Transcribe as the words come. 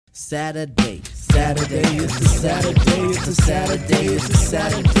Saturday, Saturday, it's a Saturday, it's a Saturday, it's a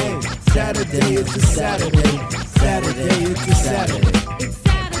Saturday, Saturday, it's a Saturday, Saturday, it's a Saturday. It's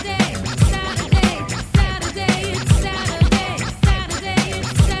Saturday, Saturday, Saturday, it's Saturday,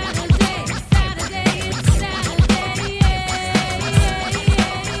 Saturday, it's Saturday, Saturday, it's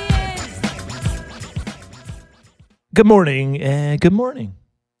Saturday, Good morning, and good morning.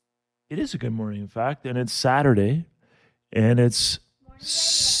 It is a good morning, in fact, and it's Saturday, and it's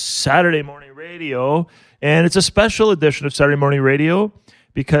Saturday Morning Radio, and it's a special edition of Saturday Morning Radio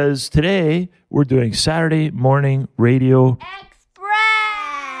because today we're doing Saturday Morning Radio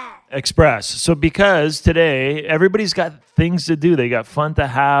Express. So because today everybody's got things to do, they got fun to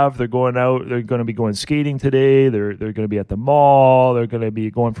have. They're going out. They're going to be going skating today. They're going to be at the mall. They're going to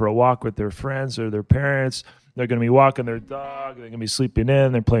be going for a walk with their friends or their parents. They're going to be walking their dog. They're going to be sleeping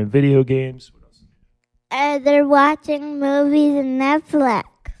in. They're playing video games. What else? They're watching movies on Netflix.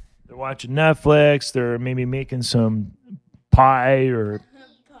 They're watching Netflix. They're maybe making some pie or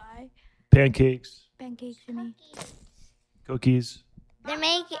pancakes, cookies, They're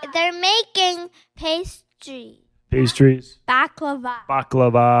making pastries,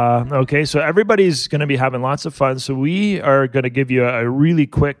 baklava. Okay, so everybody's going to be having lots of fun. So we are going to give you a really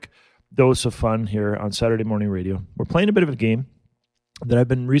quick dose of fun here on Saturday Morning Radio. We're playing a bit of a game that I've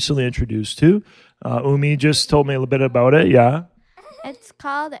been recently introduced to. Umi just told me a little bit about it. Yeah. It's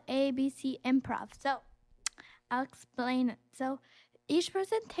called ABC Improv. So I'll explain it. So each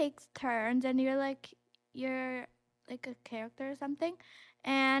person takes turns, and you're like a character or something,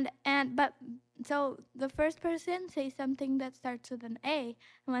 but so the first person says something that starts with an A,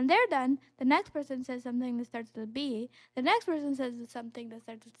 and when they're done, the next person says something that starts with a B. The next person says something that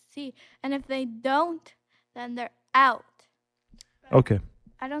starts with a C, and if they don't, then they're out. Okay.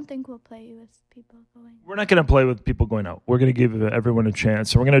 I don't think we'll play with people going. We're not going to play with people going out. We're going to give everyone a chance.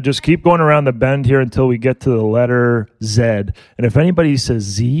 So we're going to just keep going around the bend here until we get to the letter Z. And if anybody says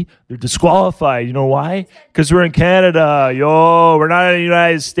Z, they're disqualified. You know why? Because we're in Canada. Yo, we're not in the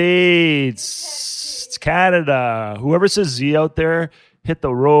United States. It's Canada. Whoever says Z out there, hit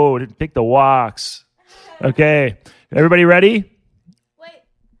the road. Take the walks. Okay. Everybody ready?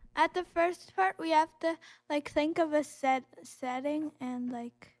 At the first part, we have to think of a setting and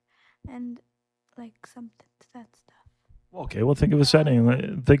something that stuff. Okay, well, think of a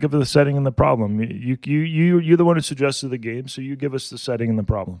setting. Think of the setting and the problem. You're the one who suggested the game, so you give us the setting and the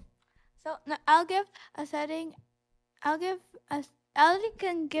problem. So no, I'll give a setting. Elodie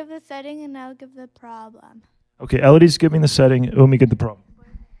can give the setting, and I'll give the problem. Okay, Elodie's giving the setting. Umi, get the problem.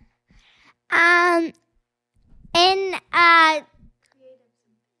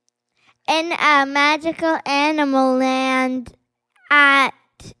 In a magical animal land at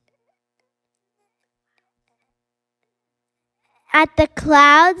the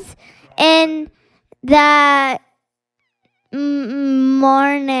clouds in the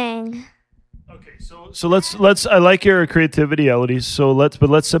morning. Okay, so let's. I like your creativity, Elodie. So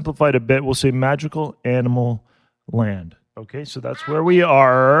let's simplify it a bit. We'll say magical animal land. Okay, so that's where we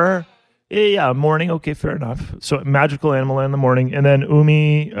are. Yeah, morning. Okay, fair enough. So magical animal land in the morning, and then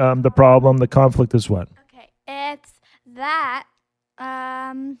Umi, the problem, the conflict is what? Okay, it's that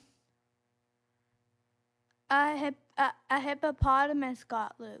a hippopotamus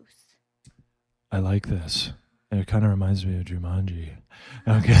got loose. I like this. It kind of reminds me of Jumanji.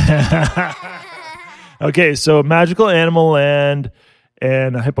 Okay. Okay, so magical animal land,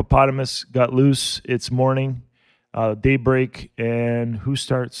 and a hippopotamus got loose. It's morning, daybreak, and who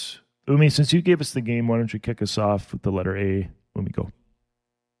starts? Umi, since you gave us the game, why don't you kick us off with the letter A? Umi, go.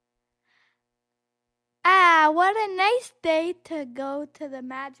 What a nice day to go to the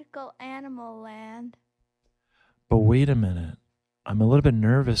magical animal land. But wait a minute. I'm a little bit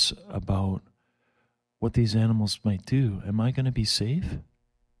nervous about what these animals might do. Am I going to be safe?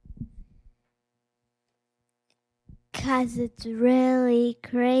 'Cause it's really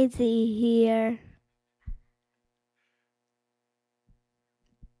crazy here.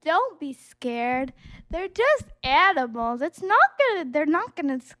 Don't be scared. They're just animals. They're not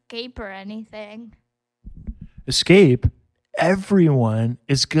gonna escape or anything. Escape? Everyone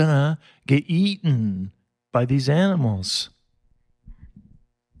is going to get eaten by these animals.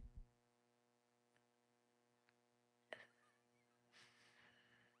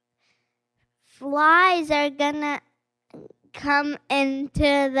 Flies are gonna come into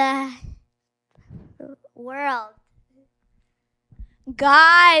the world.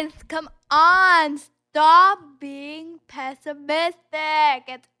 Guys, come on. Stop being pessimistic.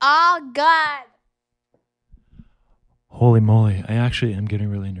 It's all good. Holy moly, I actually am getting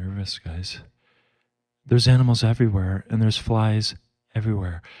really nervous, guys. There's animals everywhere, and there's flies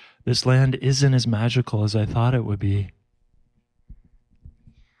everywhere. This land isn't as magical as I thought it would be.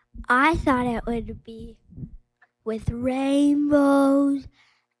 I thought it would be with rainbows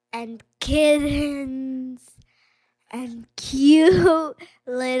and kittens and cute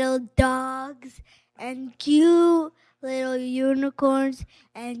little dogs and cute little unicorns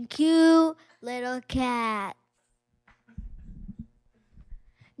and cute little cats.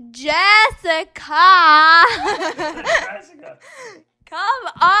 Jessica! Come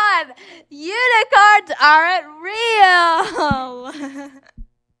on! Unicorns aren't real!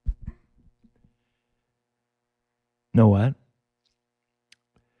 Know what?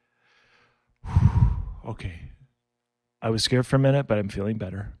 Okay. I was scared for a minute, but I'm feeling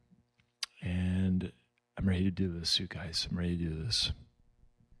better. And I'm ready to do this, you guys. I'm ready to do this.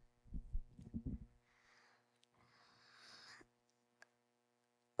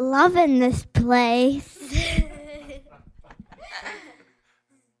 Loving this place.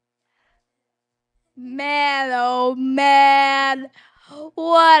 Man, oh man.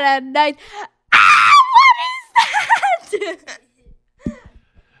 What a night. Ah! What is that?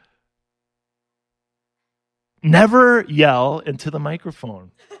 Never yell into the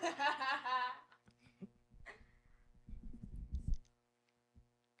microphone.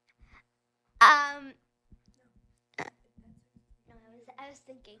 I was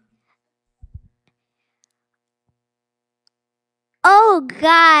thinking. Oh,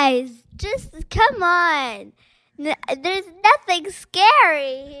 guys, just come on. There's nothing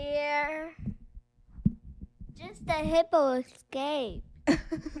scary here. Just a hippo escape.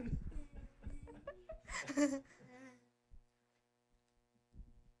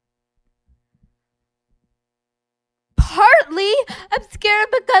 Partly, I'm scared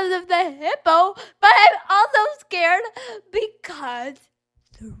because of the hippo, but I'm also scared because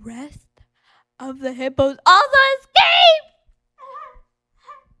the rest of the hippos also escape.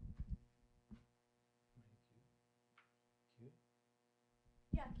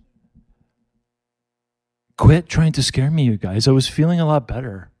 Quit trying to scare me, you guys. I was feeling a lot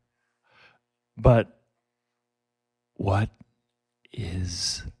better. But what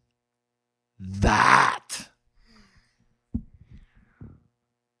is that?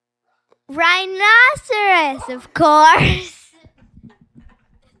 Rhinoceros, of course.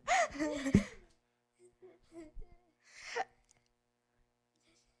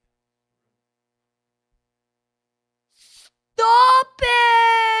 Stop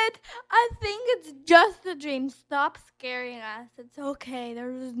it! I think it's just a dream. Stop scaring us. It's okay.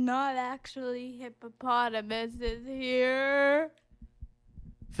 There's not actually hippopotamuses here.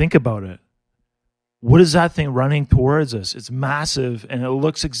 Think about it. What is that thing running towards us? It's massive, and it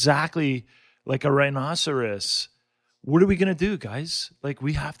looks exactly like a rhinoceros. What are we going to do, guys? Like,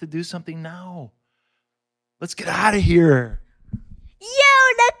 we have to do something now. Let's get out of here.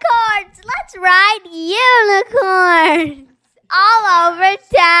 Unicorns! Let's ride unicorns all over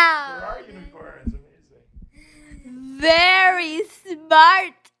town. There are unicorns. Amazing. Very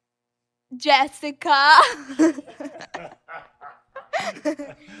smart, Jessica.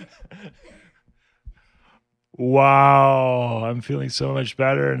 Wow, I'm feeling so much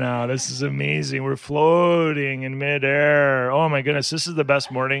better now. This is amazing. We're floating in midair. Oh my goodness, this is the best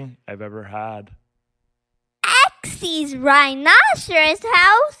morning I've ever had. Exy's rhinoceros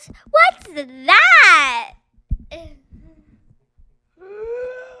house? What's that?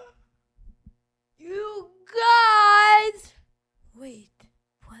 You guys. Wait,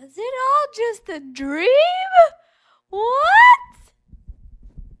 was it all just a dream? What?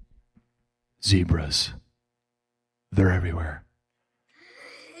 Zebras. They're everywhere.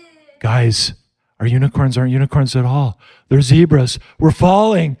 Guys, our unicorns aren't unicorns at all. They're zebras. We're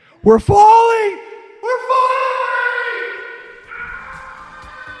falling. We're falling. We're falling.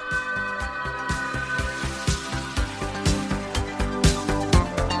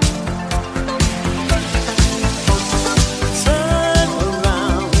 Turn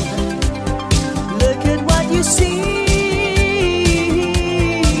around, look at what you see.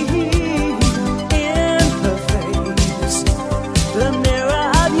 In her face, the mirror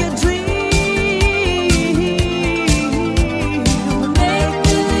of your dream. Make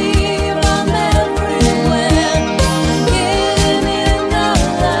believe I'll never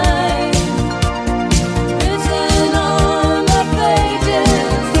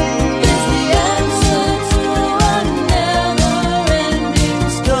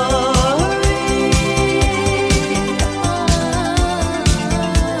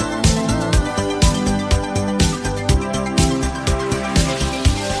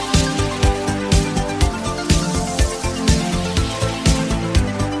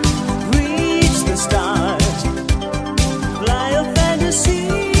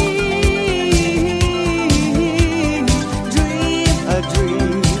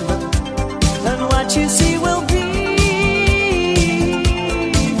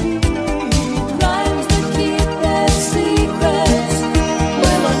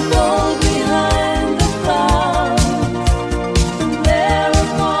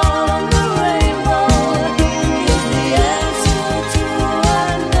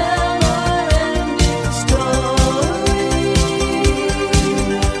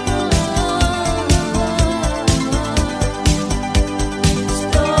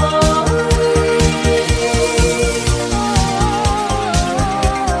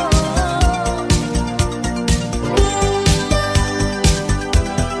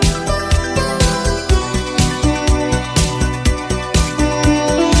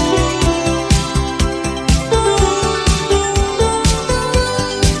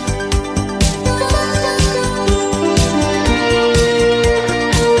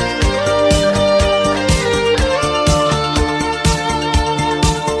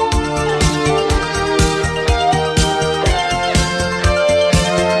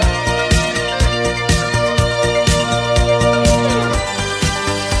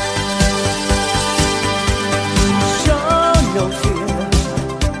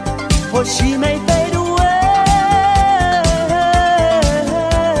我是美。